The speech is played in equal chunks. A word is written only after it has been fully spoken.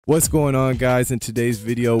What's going on, guys? In today's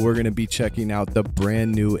video we're going to be checking out the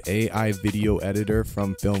brand new AI video editor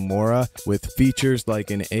from Filmora with features like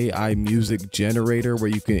an AI music generator where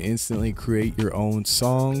you can instantly create your own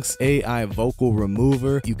songs, AI vocal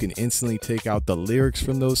remover, you can instantly take out the lyrics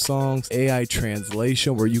from those songs, AI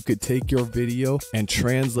translation where you could take your video and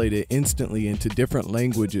translate it instantly into different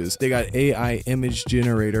languages. They got AI image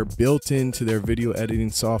generator built into their video editing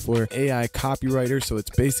software, AI copywriter, so it's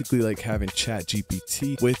basically like having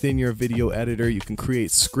ChatGPT within your video editor. You can create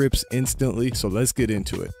scripts instantly, so let's get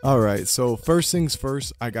into it. All right, so first things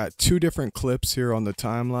first, I got two different clips here on the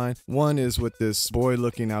timeline. One is with this boy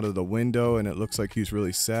looking out of the window and it looks like he's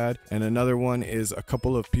really sad, and another one is a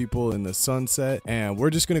couple of people in the sunset, and we're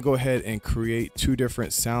just going to go ahead and create two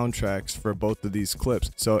different soundtracks for both of these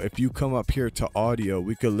clips. So if you come up here to audio,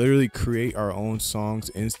 we could literally create our own songs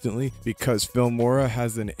instantly because Filmora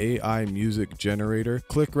has an AI music generator.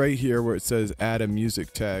 Click right here where it says add a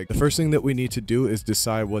music tag. The first thing that we need to do is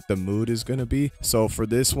decide what the mood is going to be. So for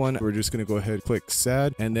this one, we're just going to go ahead and click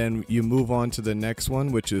sad, and then you move on to the next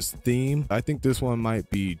one, which is theme. I think this one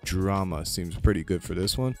might be drama. Seems pretty good for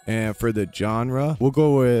this one. And for the genre, we'll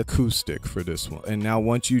go with acoustic for this one. And now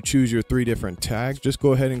once you choose your three different tags, just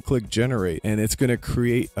go ahead and click generate, and it's going to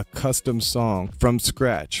create a custom song from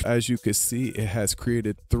scratch. As you can see, it has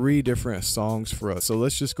created three different songs for us. So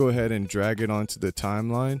let's just go ahead and drag it onto the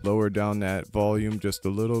timeline, lower down that volume just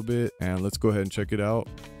a little bit, and let's go ahead and check it out.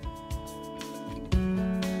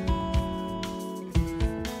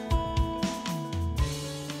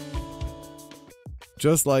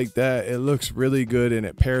 Just like that, it looks really good and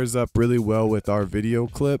it pairs up really well with our video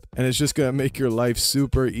clip, and it's just gonna make your life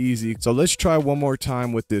super easy. So let's try one more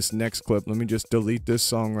time with this next clip. Let me just delete this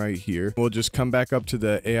song right here. We'll just come back up to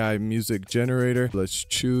the AI music generator. Let's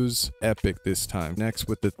choose epic this time. Next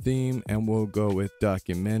with the theme, and we'll go with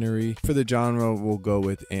documentary. For the genre, we'll go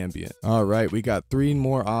with ambient. All right, we got three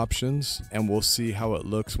more options, and we'll see how it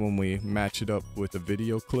looks when we match it up with the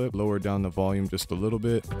video clip. Lower down the volume just a little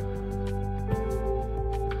bit.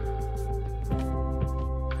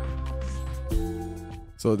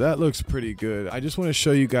 So that looks pretty good. I just want to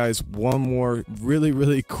show you guys one more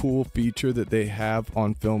really cool feature that they have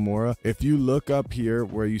on Filmora. If you look up here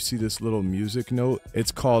where you see this little music note,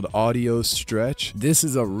 it's called audio stretch. This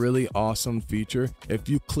is a really awesome feature. If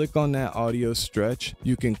you click on that audio stretch,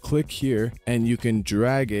 you can click here and you can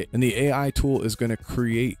drag it, and the AI tool is going to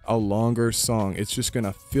create a longer song. It's just going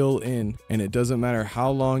to fill in, and it doesn't matter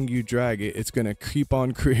how long you drag it, it's going to keep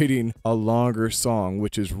on creating a longer song,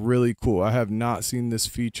 which is really cool. I have not seen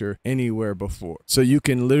this feature anywhere before. So you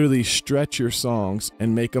can literally stretch your songs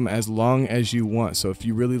and make them as long as you want. So if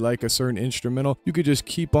you really like a certain instrumental, you could just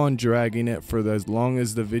keep on dragging it for as long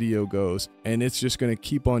as the video goes, and it's just going to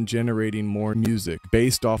keep on generating more music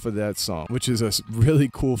based off of that song, which is a really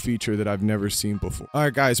cool feature that I've never seen before. All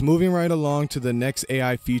right, guys, moving right along to the next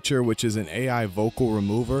AI feature, which is an AI vocal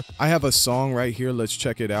remover. I have a song right here. Let's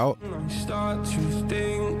check it out.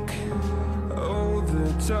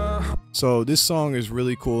 So this song is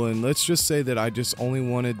really cool, and let's just say that I just only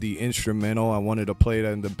wanted the instrumental. I wanted to play it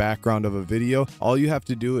in the background of a video. All you have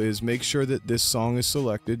to do is make sure that this song is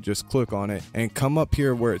selected. Just click on it and come up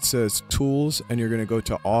here where it says tools, and you're going to go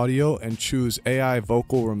to audio and choose AI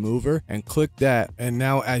vocal remover and click that. And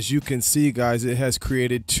now, as you can see, guys, it has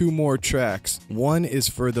created two more tracks. One is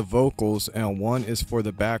for the vocals and one is for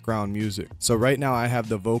the background music. So right now I have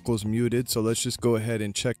the vocals muted, so let's just go ahead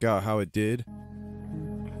and check out how it did.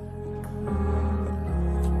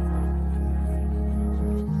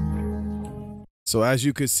 So as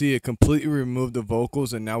you can see, it completely removed the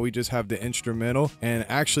vocals, and now we just have the instrumental, and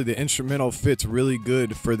actually the instrumental fits really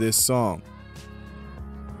good for this song.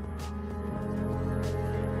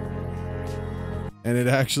 And it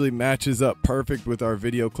actually matches up perfect with our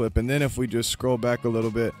video clip. And then if we just scroll back a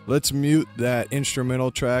little bit, let's mute that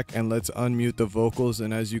instrumental track and let's unmute the vocals,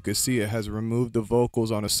 and as you can see, it has removed the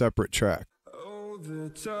vocals on a separate track. The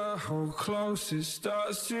Tahoe closest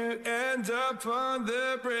starts to end up on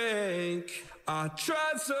the brink. I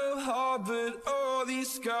tried so hard, but all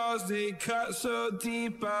these scars, they cut so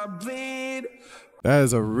deep I bleed. That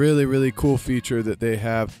is a really cool feature that they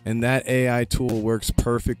have, and that AI tool works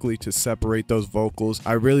perfectly to separate those vocals.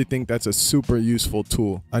 I really think that's a super useful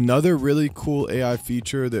tool. Another really cool AI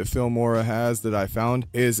feature that Filmora has that I found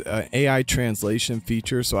is an AI translation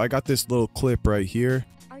feature. So I got this little clip right here.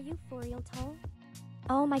 Are you for real, Tol?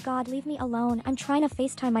 Oh my god, leave me alone. I'm trying to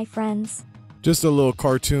FaceTime my friends. just a little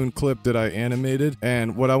cartoon clip that I animated.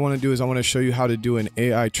 And what I want to do is I want to show you how to do an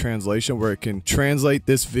AI translation where it can translate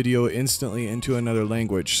this video instantly into another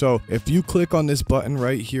language. So if you click on this button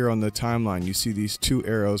right here on the timeline, you see these two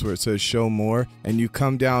arrows where it says show more, and you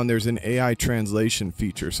come down, there's an AI translation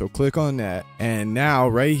feature. So click on that, and now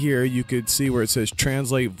right here you could see where it says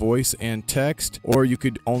translate voice and text, or you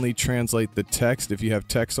could only translate the text if you have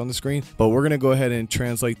text on the screen. But we're going to go ahead and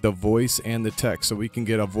translate the voice and the text so we can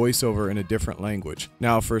get a voiceover in a different language.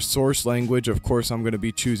 Now for source language, of course I'm going to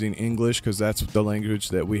be choosing English because that's the language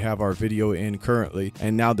that we have our video in currently.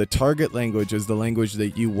 And now the target language is the language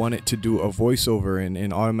that you want it to do a voiceover in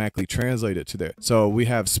and automatically translate it to there. So we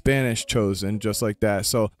have Spanish chosen just like that.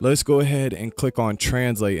 So let's go ahead and click on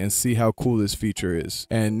translate and see how cool this feature is.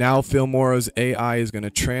 And now Filmora's AI is going to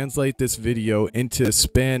translate this video into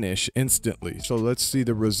Spanish instantly. So let's see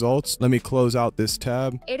the results. Let me close out this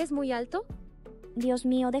tab. ¿Eres muy alto? Dios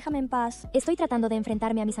mío, déjame en paz. Estoy tratando de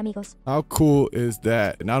enfrentarme a mis amigos. How cool is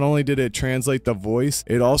that? Not only did it translate the voice,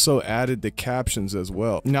 it also added the captions as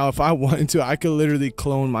well. Now, if I wanted to, I could literally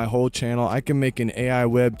clone my whole channel. I can make an AI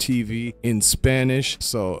web TV in Spanish.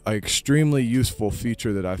 So, an extremely useful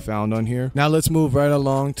feature that I found on here. Now, let's move right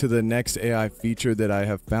along to the next AI feature that I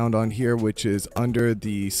have found on here, which is under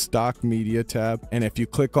the stock media tab. And if you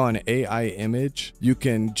click on AI image, you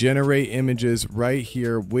can generate images right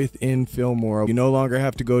here within Filmora. You no longer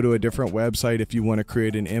have to go to a different website if you want to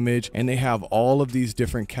create an image, and they have all of these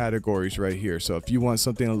different categories right here. So if you want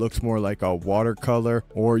something that looks more like a watercolor,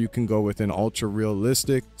 or you can go with an ultra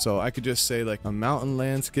realistic. So I could just say like a mountain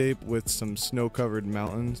landscape with some snow-covered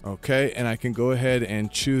mountains. Okay, and I can go ahead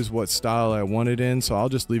and choose what style I want it in. So I'll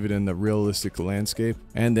just leave it in the realistic landscape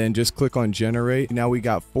and then just click on generate. Now we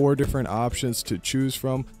got 4 different options to choose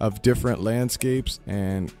from of different landscapes,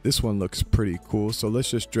 and this one looks pretty cool. So let's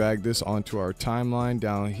just drag this onto our timeline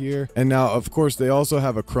down here. And now of course they also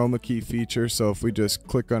have a chroma key feature. So if we just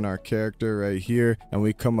click on our character right here and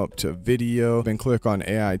we come up to video and click on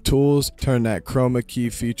AI tools, turn that chroma key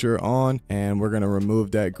feature on, and we're going to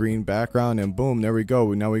remove that green background, and boom, there we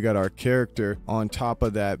go. Now we got our character on top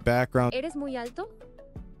of that background. ¿Eres muy alto?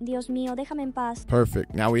 Dios mío, déjame en paz.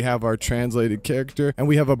 Perfect. Now we have our translated character, and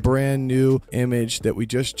we have a brand new image that we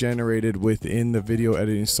just generated within the video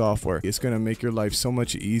editing software. It's going to make your life so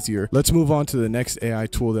much easier. Let's move on to the next AI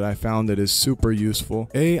tool that I found that is super useful.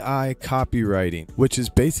 AI copywriting, which is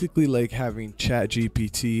basically like having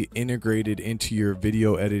ChatGPT integrated into your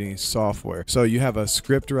video editing software. So you have a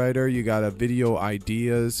script writer, you got a video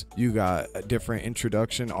ideas, you got a different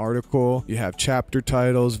introduction article, you have chapter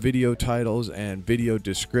titles, video titles, and video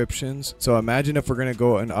descriptions. So imagine if we're going to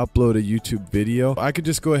go and upload a YouTube video. I could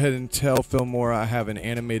just go ahead and tell Filmora I have an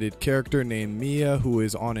animated character named Mia who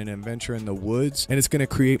is on an adventure in the woods, and it's going to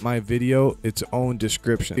create my video its own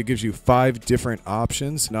description. It gives you 5 different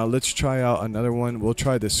options. Now let's try out another one. We'll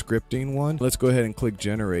try the scripting one. Let's go ahead and click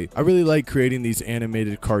generate. I really like creating these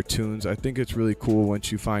animated cartoons. I think it's really cool once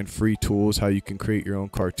you find free tools how you can create your own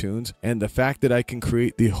cartoons, and the fact that I can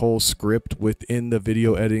create the whole script within the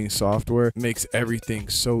video editing software makes everything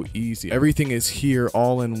so easy. Everything is here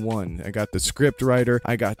all in one. I got the script writer,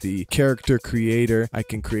 I got the character creator, I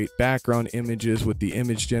can create background images with the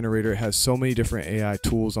image generator. It has so many different AI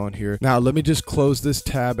tools on here. Now let me just close this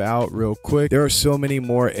tab out real quick. There are so many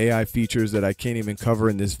more AI features that I can't even cover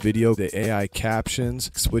in this video. The AI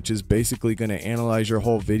captions, which is basically going to analyze your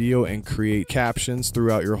whole video and create captions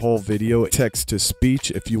throughout your whole video. Text to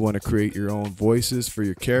speech if you want to create your own voices for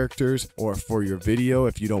your characters or for your video.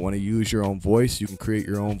 If you don't want to use your own voice, you can create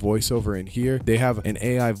your own voiceover in here. They have an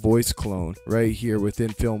AI voice clone right here within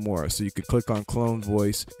Filmora. So you could click on clone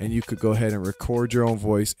voice and you could go ahead and record your own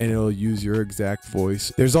voice and it'll use your exact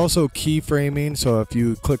voice. There's also keyframing. So if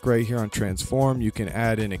you click right here on transform, you can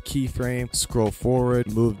add in a keyframe, scroll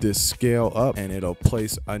forward, move this scale up, and it'll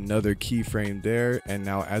place another keyframe there. And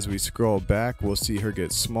now as we scroll back, we'll see her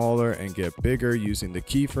get smaller and get bigger using the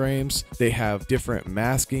keyframes. They have different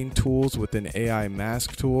masking tools with an AI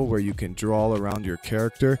mask tool where you can draw around your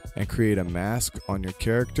character and create a mask on your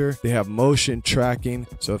character. They have motion tracking,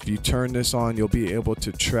 so if you turn this on, you'll be able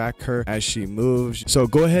to track her as she moves. So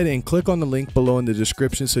go ahead and click on the link below in the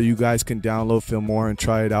description so you guys can download Filmora and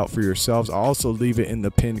try it out for yourselves. I'll also leave it in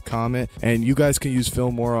the pinned comment, and you guys can use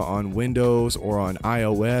Filmora on Windows or on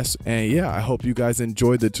iOS. And yeah, I hope you guys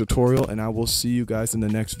enjoyed the tutorial, and I will see you guys in the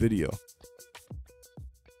next video.